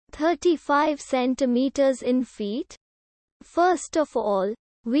35 centimeters in feet? First of all,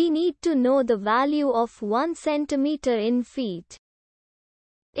 we need to know the value of 1 centimeter in feet.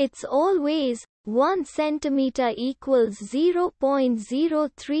 It's always 1 centimeter equals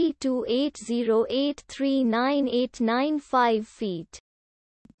 0.03280839895 feet.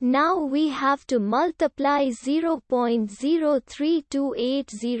 Now we have to multiply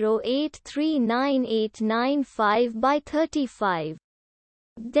 0.03280839895 by 35.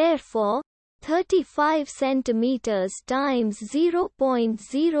 Therefore, 35 centimeters times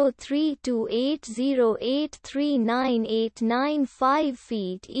 0.03280839895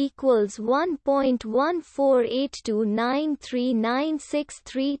 feet equals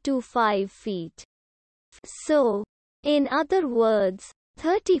 1.14829396325 feet. So, in other words,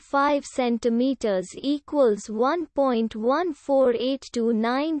 35 centimeters equals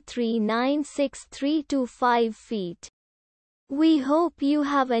 1.14829396325 feet. We hope you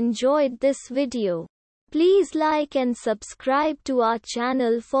have enjoyed this video. Please like and subscribe to our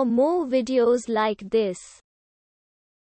channel for more videos like this.